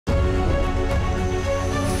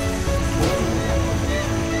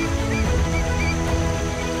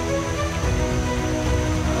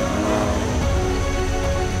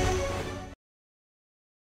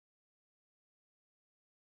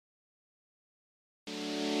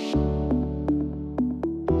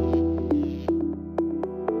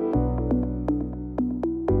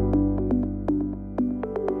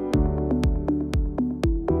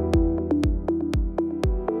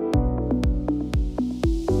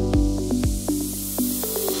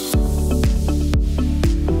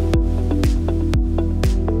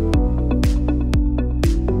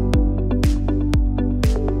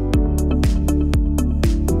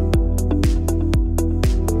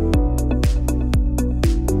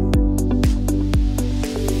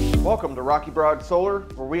Welcome to Rocky Broad Solar,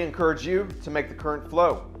 where we encourage you to make the current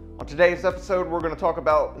flow. On today's episode, we're going to talk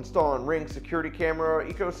about installing Ring security camera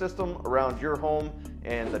ecosystem around your home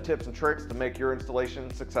and the tips and tricks to make your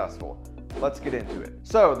installation successful. Let's get into it.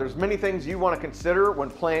 So there's many things you want to consider when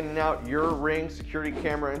planning out your Ring security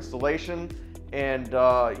camera installation, and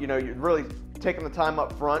you're really taking the time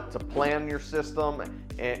up front to plan your system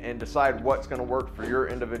and decide what's going to work for your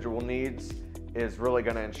individual needs is really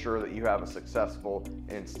going to ensure that you have a successful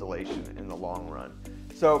installation in the long run.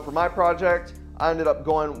 So for my project, I ended up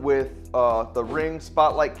going with the Ring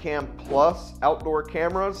Spotlight Cam Plus outdoor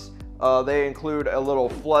cameras. They include a little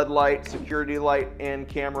floodlight, security light, and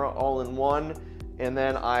camera all in one. And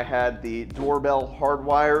then I had the doorbell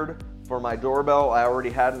hardwired for my doorbell. I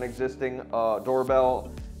already had an existing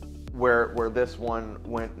doorbell where this one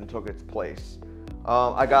went and took its place.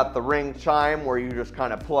 I got the Ring chime where you just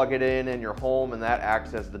kind of plug it in your home, and that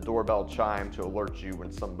acts as the doorbell chime to alert you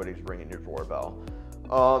when somebody's ringing your doorbell.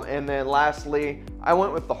 And then lastly, I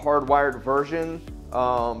went with the hardwired version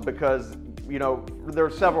because there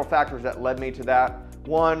are several factors that led me to that.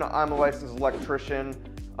 One, I'm a licensed electrician.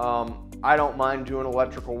 I don't mind doing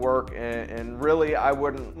electrical work, and really I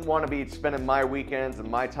wouldn't want to be spending my weekends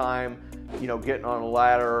and my time getting on a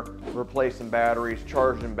ladder, replacing batteries,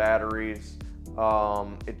 charging batteries.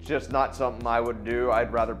 It's just not something I would do.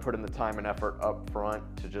 I'd rather put in the time and effort up front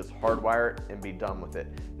to just hardwire it and be done with it.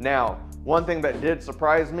 Now, one thing that did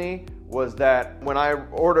surprise me was that when I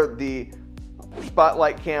ordered the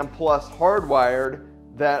Spotlight Cam Plus hardwired,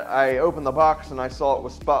 that I opened the box and I saw it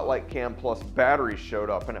was Spotlight Cam Plus batteries showed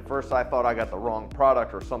up, and at first I thought I got the wrong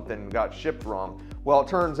product or something got shipped wrong. Well, it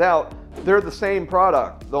turns out they're the same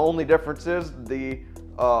product. The only difference is the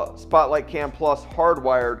Spotlight Cam Plus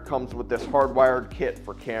hardwired comes with this hardwired kit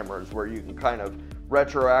for cameras where you can kind of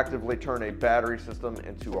retroactively turn a battery system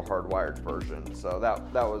into a hardwired version. So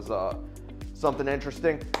that was something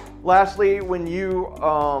interesting. Lastly, when you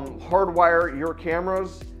hardwire your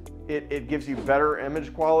cameras, it gives you better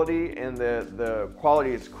image quality, and the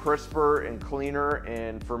quality is crisper and cleaner.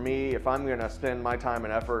 And for me, if I'm gonna spend my time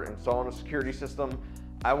and effort installing a security system,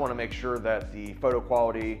 I want to make sure that the photo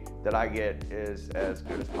quality that I get is as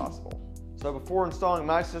good as possible. So before installing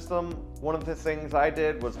my system, one of the things I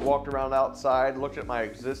did was walked around outside, looked at my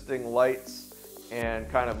existing lights and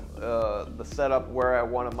kind of the setup where I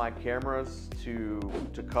wanted my cameras to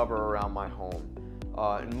cover around my home.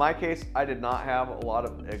 In my case, I did not have a lot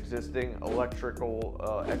of existing electrical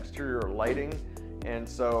exterior lighting, and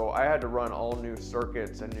so I had to run all new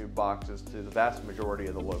circuits and new boxes to the vast majority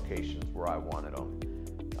of the locations where I wanted them.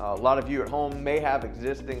 A lot of you at home may have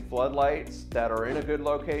existing floodlights that are in a good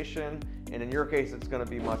location, and in your case it's going to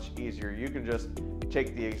be much easier. You can just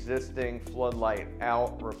take the existing floodlight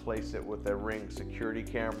out, replace it with a Ring security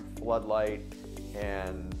camera floodlight,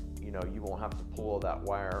 and you won't have to pull that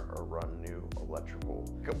wire or run new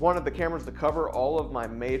electrical. Wanted the cameras to cover all of my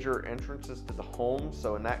major entrances to the home,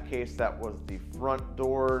 so in that case that was the front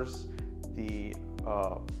doors, the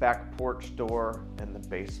back porch door, and the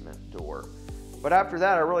basement door. But after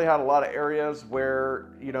that, I really had a lot of areas where,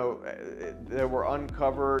 they were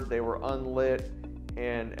uncovered, they were unlit,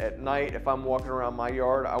 and at night, if I'm walking around my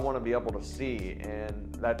yard, I want to be able to see,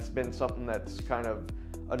 and that's been something that's kind of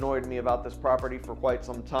annoyed me about this property for quite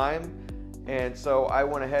some time. And so I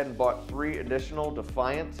went ahead and bought 3 additional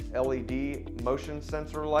Defiant LED motion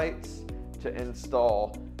sensor lights to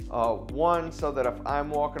install. One, so that if I'm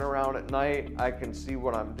walking around at night, I can see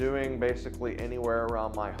what I'm doing basically anywhere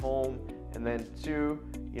around my home. And then 2,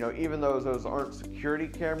 even though those aren't security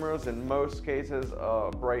cameras, in most cases a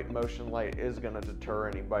bright motion light is going to deter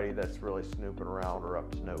anybody that's really snooping around or up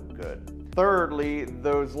to no good. Thirdly,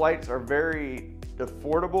 those lights are very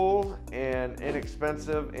affordable and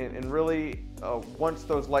inexpensive, and really once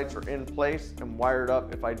those lights are in place and wired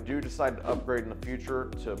up, if I do decide to upgrade in the future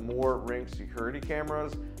to more Ring security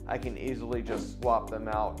cameras, I can easily just swap them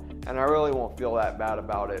out, and I really won't feel that bad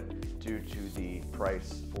about it due to the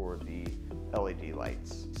price for the LED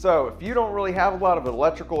lights. So if you don't really have a lot of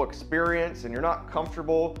electrical experience and you're not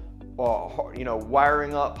comfortable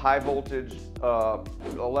wiring up high voltage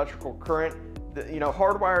electrical current,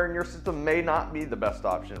 hardwiring your system may not be the best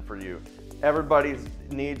option for you. Everybody's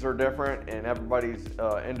needs are different, and everybody's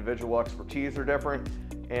individual expertise are different,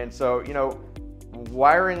 and so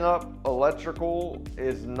wiring up electrical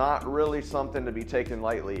is not really something to be taken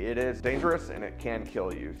lightly. It is dangerous and it can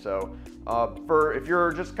kill you. So if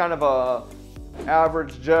you're just kind of a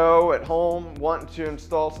average Joe at home wanting to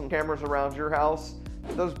install some cameras around your house,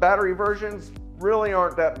 those battery versions really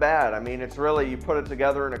aren't that bad. I mean, it's really, you put it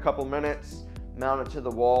together in a couple minutes, mount it to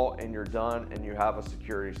the wall, and you're done, and you have a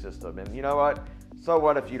security system. And you know what? So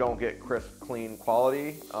what if you don't get crisp, clean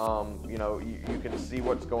quality? You know, you can see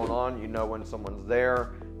what's going on. You know when someone's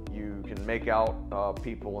there. You can make out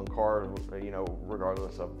people and cars, you know,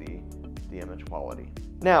 regardless of the image quality.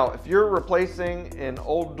 Now, if you're replacing an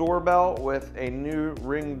old doorbell with a new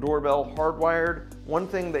Ring doorbell hardwired, one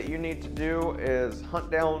thing that you need to do is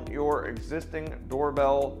hunt down your existing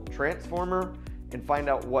doorbell transformer and find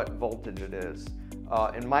out what voltage it is.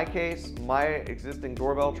 In my case, my existing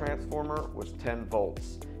doorbell transformer was 10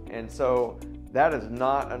 volts. And so that is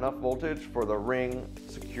not enough voltage for the Ring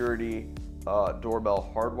security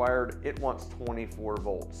doorbell hardwired. It wants 24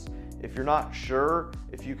 volts. If you're not sure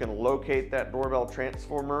if you can locate that doorbell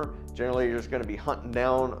transformer, generally you're just going to be hunting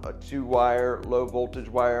down a 2-wire low voltage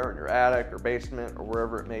wire in your attic or basement or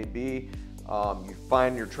wherever it may be. You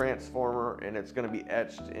find your transformer and it's going to be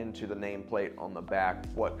etched into the nameplate on the back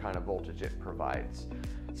what kind of voltage it provides.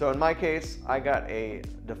 So in my case, I got a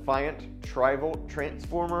Defiant tri-volt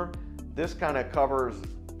transformer. This kind of covers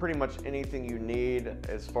pretty much anything you need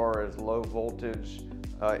as far as low voltage.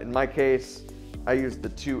 In my case, I used the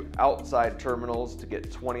 2 outside terminals to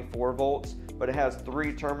get 24 volts, but it has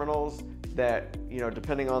 3 terminals that, you know,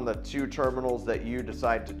 depending on the 2 terminals that you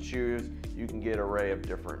decide to choose, you can get an array of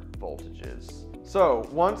different voltages. So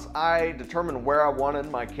once I determined where I wanted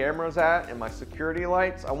my cameras at and my security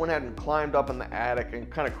lights, I went ahead and climbed up in the attic and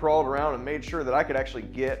kind of crawled around and made sure that I could actually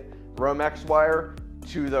get Romex wire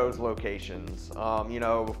to those locations. You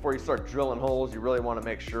know, before you start drilling holes, you really want to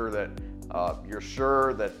make sure that you're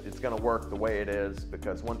sure that it's going to work the way it is,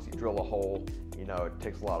 because once you drill a hole, you know, it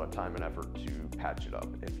takes a lot of time and effort to patch it up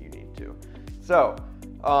if you need to. So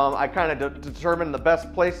I kind of determined the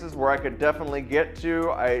best places where I could definitely get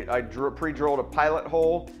to. I pre-drilled a pilot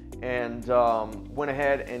hole and went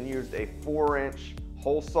ahead and used a 4-inch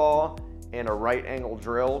hole saw and a right angle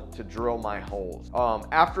drill to drill my holes.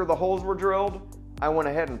 After the holes were drilled, I went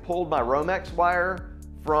ahead and pulled my Romex wire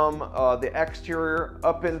from the exterior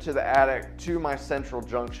up into the attic to my central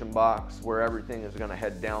junction box, where everything is going to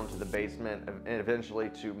head down to the basement and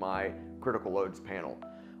eventually to my critical loads panel.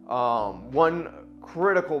 One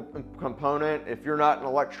critical component, if you're not an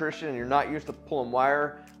electrician and you're not used to pulling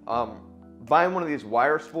wire, buying one of these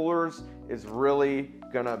wire spoolers is really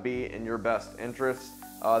going to be in your best interest.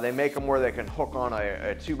 They make them where they can hook on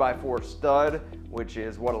a 2x4 stud, which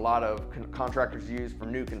is what a lot of contractors use for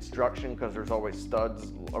new construction, because there's always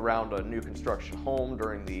studs around a new construction home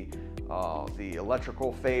during the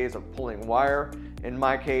electrical phase of pulling wire. In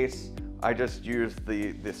my case, I just used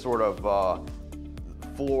the sort of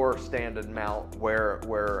floor standard mount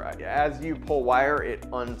where as you pull wire, it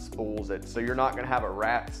unspools it. So you're not going to have a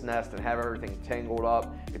rat's nest and have everything tangled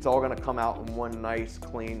up. It's all going to come out in one nice,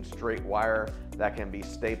 clean, straight wire that can be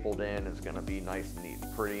stapled in. It's going to be nice, neat,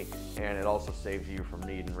 and pretty, and it also saves you from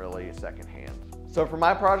needing really a second hand. So for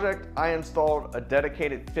my project, I installed a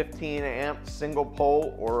dedicated 15 amp single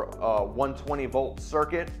pole or 120 volt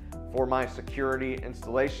circuit for my security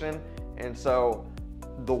installation. And so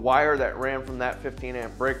the wire that ran from that 15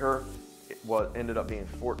 amp breaker ended up being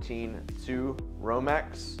 14 to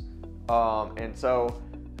Romex. And so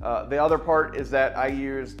the other part is that I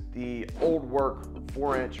used the old work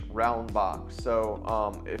 4-inch round box.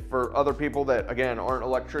 So if for other people that, again, aren't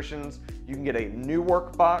electricians, you can get a new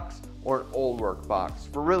work box or an old work box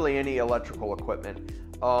for really any electrical equipment.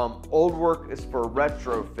 Old work is for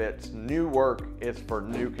retrofits, new work is for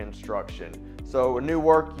new construction. So new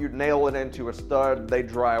work, you nail it into a stud, they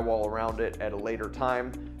drywall around it at a later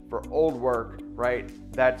time. For old work, right,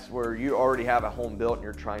 that's where you already have a home built and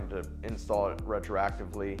you're trying to install it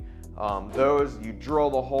retroactively. Those, you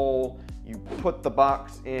drill the hole, you put the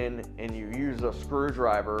box in, and you use a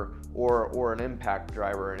screwdriver or an impact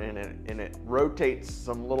driver, and it rotates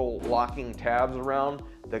some little locking tabs around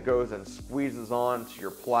that goes and squeezes on to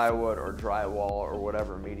your plywood or drywall or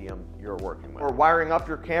whatever medium you're working with. For wiring up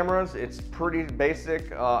your cameras, it's pretty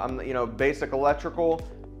basic. Basic electrical.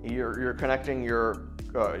 You're connecting your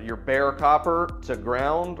bare copper to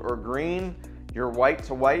ground or green, your white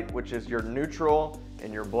to white, which is your neutral,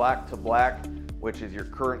 and your black to black, which is your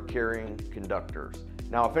current carrying conductors.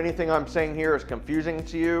 Now, if anything I'm saying here is confusing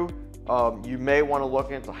to you, you may want to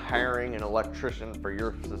look into hiring an electrician for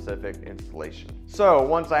your specific installation. So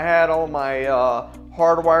once I had all my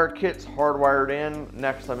hardwire kits hardwired in,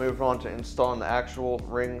 next I moved on to installing the actual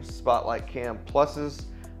Ring Spotlight Cam Pluses.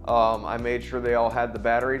 I made sure they all had the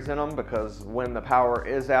batteries in them, because when the power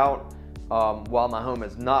is out, while my home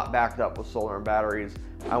is not backed up with solar and batteries,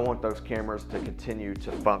 I want those cameras to continue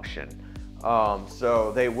to function.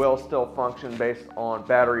 So they will still function based on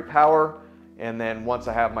battery power. And then once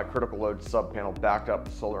I have my critical load sub panel backed up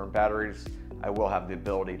with solar and batteries, I will have the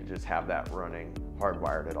ability to just have that running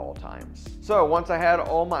hardwired at all times. So once I had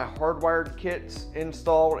all my hardwired kits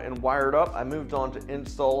installed and wired up, I moved on to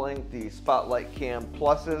installing the Spotlight Cam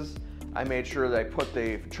Pluses. I made sure that I put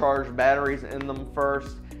the charged batteries in them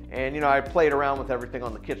first. And you know, I played around with everything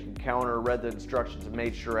on the kitchen counter, read the instructions, and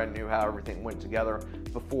made sure I knew how everything went together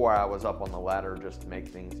before I was up on the ladder, just to make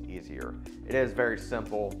things easier. It is very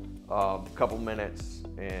simple, couple minutes,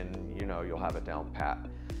 and you know, you'll have it down pat.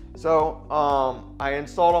 So I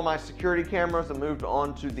installed all my security cameras and moved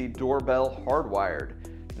on to the doorbell hardwired.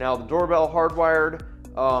 Now the doorbell hardwired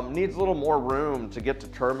needs a little more room to get to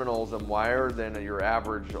terminals and wire than your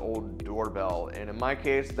average old doorbell. And in my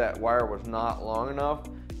case, that wire was not long enough.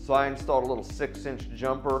 So I installed a little 6-inch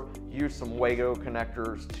jumper, used some Wago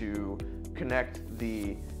connectors to connect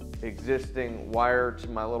the existing wire to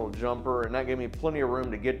my little jumper, and that gave me plenty of room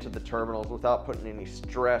to get to the terminals without putting any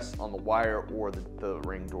stress on the wire or the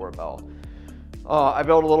Ring doorbell. I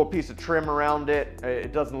built a little piece of trim around it.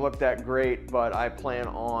 It doesn't look that great, but I plan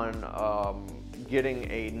on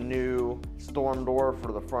getting a new storm door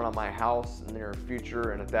for the front of my house in the near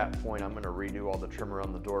future, and at that point I'm going to redo all the trim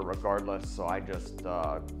around the door regardless, so I just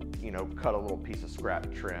you know, cut a little piece of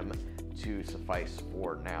scrap trim to suffice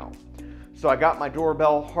for now. So I got my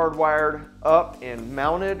doorbell hardwired up and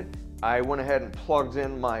mounted. I went ahead and plugged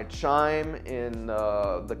in my chime in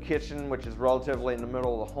the kitchen, which is relatively in the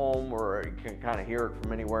middle of the home, where you can kind of hear it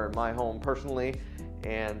from anywhere in my home personally.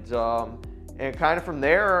 And kind of from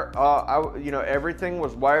there, you know, everything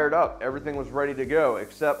was wired up. Everything was ready to go,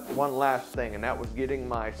 except one last thing, and that was getting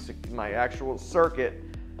my actual circuit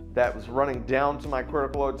that was running down to my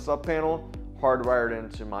critical load sub panel hardwired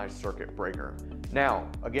into my circuit breaker. Now,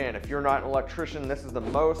 again, if you're not an electrician, this is the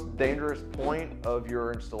most dangerous point of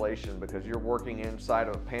your installation, because you're working inside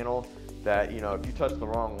of a panel that, you know, if you touch the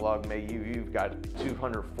wrong lug, maybe you've got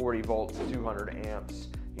 240 volts, 200 amps,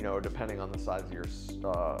 you know, depending on the size of your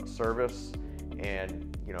service.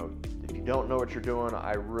 And, you know, if you don't know what you're doing,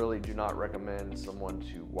 I really do not recommend someone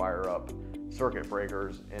to wire up circuit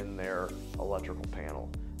breakers in their electrical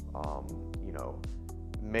panel. You know,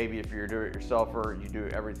 maybe if you're a do-it-yourselfer, you do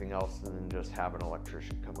everything else and then just have an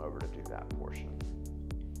electrician come over to do that portion.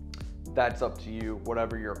 That's up to you,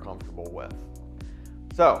 whatever you're comfortable with.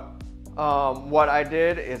 So, what I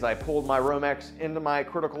did is I pulled my Romex into my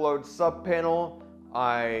critical load sub panel.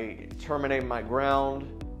 I terminated my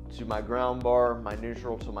ground to my ground bar, my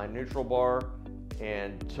neutral to my neutral bar,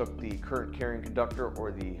 and took the current carrying conductor,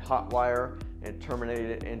 or the hot wire, and terminated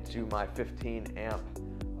it into my 15 amp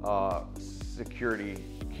security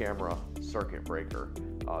camera circuit breaker.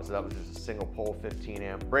 So that was just a single pole 15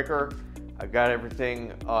 amp breaker. I got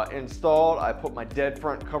everything installed. I put my dead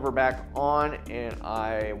front cover back on, and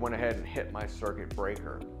I went ahead and hit my circuit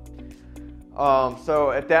breaker.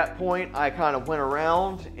 So at that point, I kind of went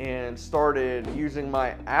around and started using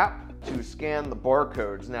my app to scan the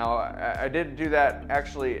barcodes. Now, I didn't do that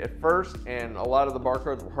actually at first, and a lot of the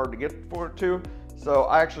barcodes were hard to get to. So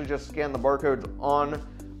I actually just scanned the barcodes on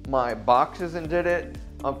my boxes and did it.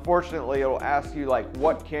 Unfortunately, it'll ask you like,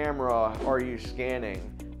 what camera are you scanning?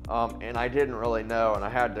 And I didn't really know, and I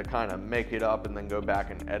had to kind of make it up and then go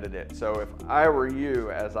back and edit it. So if I were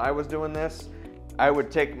you, as I was doing this, I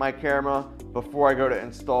would take my camera, before I go to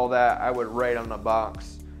install that, I would write on the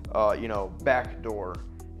box, you know, back door.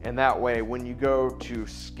 And that way, when you go to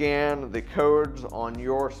scan the codes on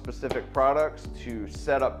your specific products to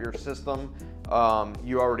set up your system,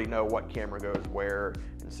 you already know what camera goes where,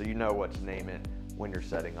 and so you know what to name it when you're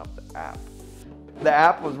setting up the app. The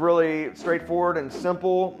app was really straightforward and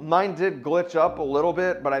simple. Mine did glitch up a little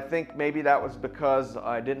bit, but I think maybe that was because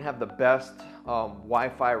I didn't have the best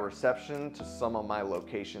Wi-Fi reception to some of my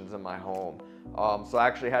locations in my home. So I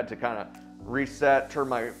actually had to kind of reset, turn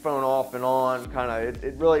my phone off and on,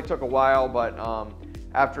 it really took a while, but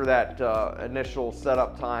after that initial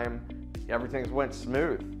setup time, everything went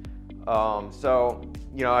smooth. So,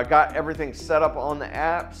 you know, I got everything set up on the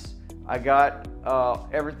apps. I got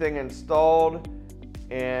everything installed,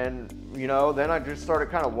 and you know, then I just started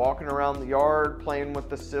kind of walking around the yard, playing with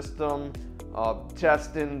the system,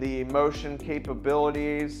 testing the motion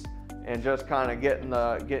capabilities, and just kind of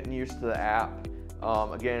getting used to the app.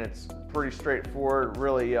 Again, it's pretty straightforward,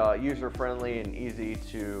 really user-friendly and easy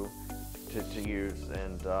to use,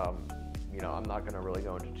 and you know, I'm not going to really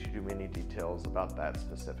go into too many details about that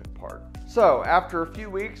specific part. So after a few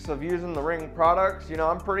weeks of using the Ring products, you know,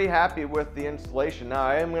 I'm pretty happy with the installation. Now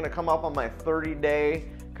I am going to come up on my 30-day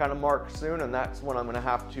kind of mark soon, and that's when I'm going to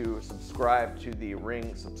have to subscribe to the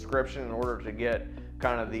Ring subscription in order to get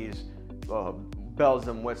kind of these bells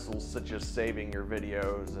and whistles such as saving your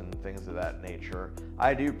videos and things of that nature.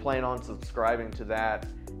 I do plan on subscribing to that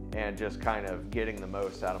and just kind of getting the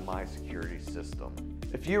most out of my security system.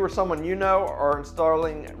 If you or someone you know are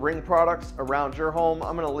installing Ring products around your home,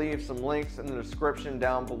 I'm going to leave some links in the description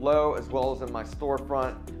down below, as well as in my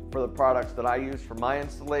storefront for the products that I use for my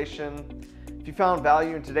installation. If you found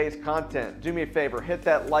value in today's content, do me a favor, hit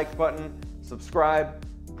that like button, subscribe,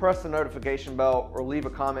 press the notification bell, or leave a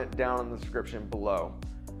comment down in the description below.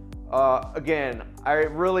 Again, I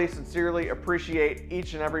really sincerely appreciate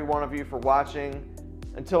each and every one of you for watching.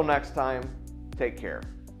 Until next time, take care.